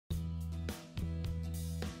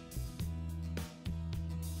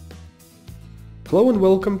Hello and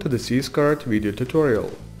welcome to the CSCart video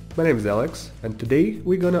tutorial. My name is Alex and today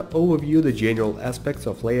we're gonna overview the general aspects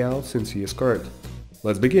of layouts in CSCart.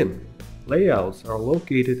 Let's begin. Layouts are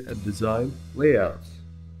located at Design, Layouts.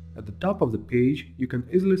 At the top of the page you can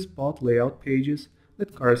easily spot layout pages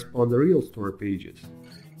that correspond to real store pages.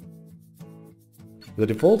 The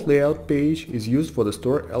default layout page is used for the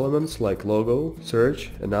store elements like logo,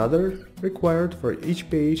 search and other required for each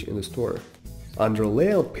page in the store. Under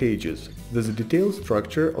Layout Pages, there's a detailed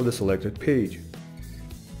structure of the selected page.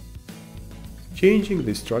 Changing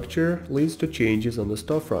this structure leads to changes on the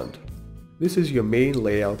storefront. This is your main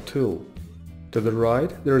layout tool. To the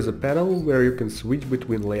right, there is a panel where you can switch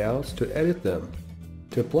between layouts to edit them.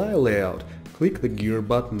 To apply a layout, click the gear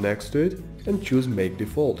button next to it and choose Make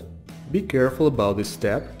Default. Be careful about this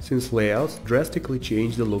step, since layouts drastically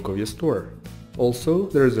change the look of your store. Also,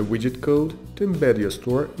 there is a widget code to embed your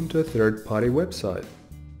store into a third-party website.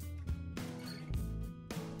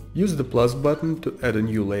 Use the plus button to add a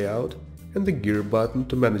new layout and the gear button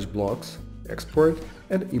to manage blocks, export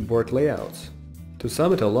and import layouts. To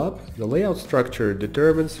sum it all up, the layout structure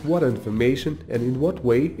determines what information and in what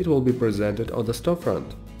way it will be presented on the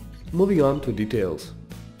storefront. Moving on to details.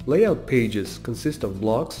 Layout pages consist of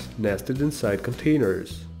blocks nested inside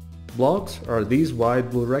containers. Blocks are these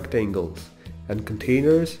white blue rectangles, and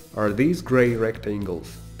containers are these gray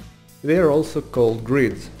rectangles. They are also called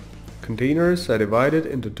grids. Containers are divided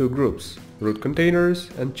into two groups, root containers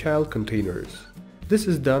and child containers. This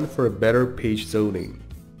is done for a better page zoning.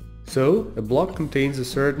 So, a block contains a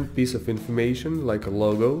certain piece of information like a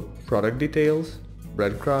logo, product details,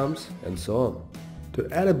 breadcrumbs, and so on. To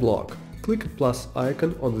add a block, click a plus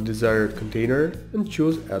icon on the desired container and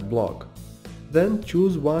choose Add Block. Then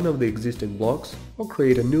choose one of the existing blocks or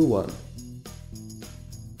create a new one.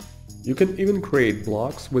 You can even create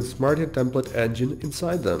blocks with Smarty Template Engine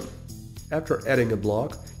inside them. After adding a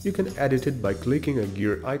block, you can edit it by clicking a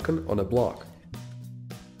gear icon on a block.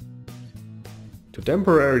 To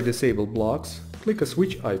temporarily disable blocks, click a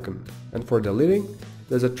switch icon, and for deleting,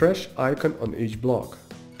 there's a trash icon on each block.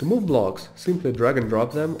 To move blocks, simply drag and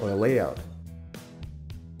drop them on a layout.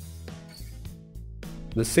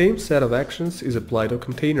 The same set of actions is applied to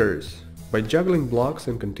containers. By juggling blocks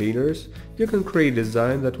and containers, you can create a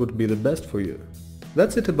design that would be the best for you.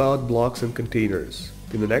 That's it about blocks and containers.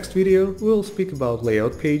 In the next video, we will speak about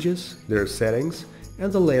layout pages, their settings,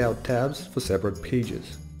 and the layout tabs for separate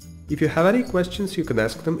pages. If you have any questions, you can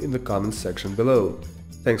ask them in the comments section below.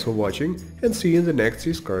 Thanks for watching and see you in the next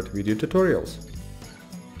CSCart video tutorials.